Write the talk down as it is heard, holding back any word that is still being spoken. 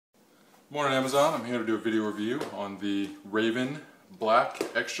Morning Amazon, I'm here to do a video review on the Raven Black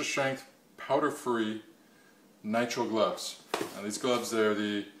Extra Strength Powder Free Nitrile gloves. Now these gloves, they're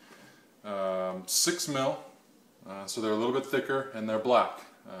the 6 mil, so they're a little bit thicker and they're black.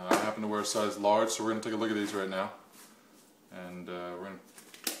 I happen to wear a size large, so we're going to take a look at these right now and we're going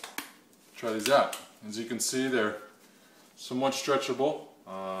to try these out. As you can see, they're somewhat stretchable.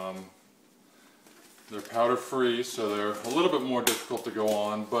 They're powder free, so they're a little bit more difficult to go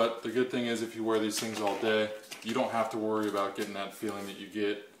on, but the good thing is if you wear these things all day, you don't have to worry about getting that feeling that you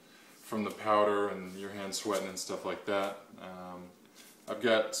get from the powder and your hands sweating and stuff like that. I've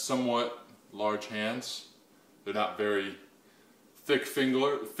got somewhat large hands. They're not very thick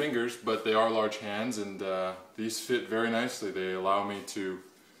fingers, but they are large hands, and these fit very nicely. They allow me to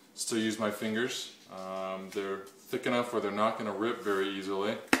still use my fingers. They're thick enough where they're not going to rip very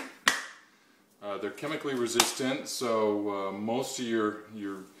easily. They're chemically resistant, so most of your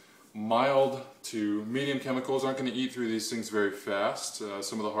mild to medium chemicals aren't going to eat through these things very fast.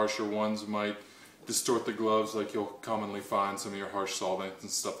 Some of the harsher ones might distort the gloves, like you'll commonly find some of your harsh solvents and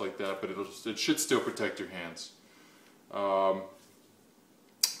stuff like that, but it should still protect your hands. I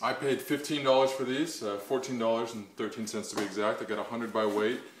paid $15 for these, $14.13 to be exact. I got 100 by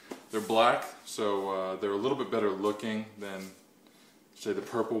weight. They're black, so they're a little bit better looking than, say, the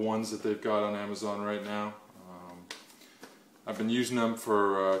purple ones that they've got on Amazon right now. I've been using them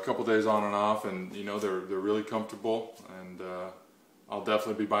for a couple days on and off, and you know, they're really comfortable, and I'll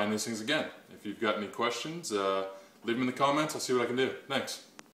definitely be buying these things again. If you've got any questions, leave them in the comments. I'll see what I can do. Thanks.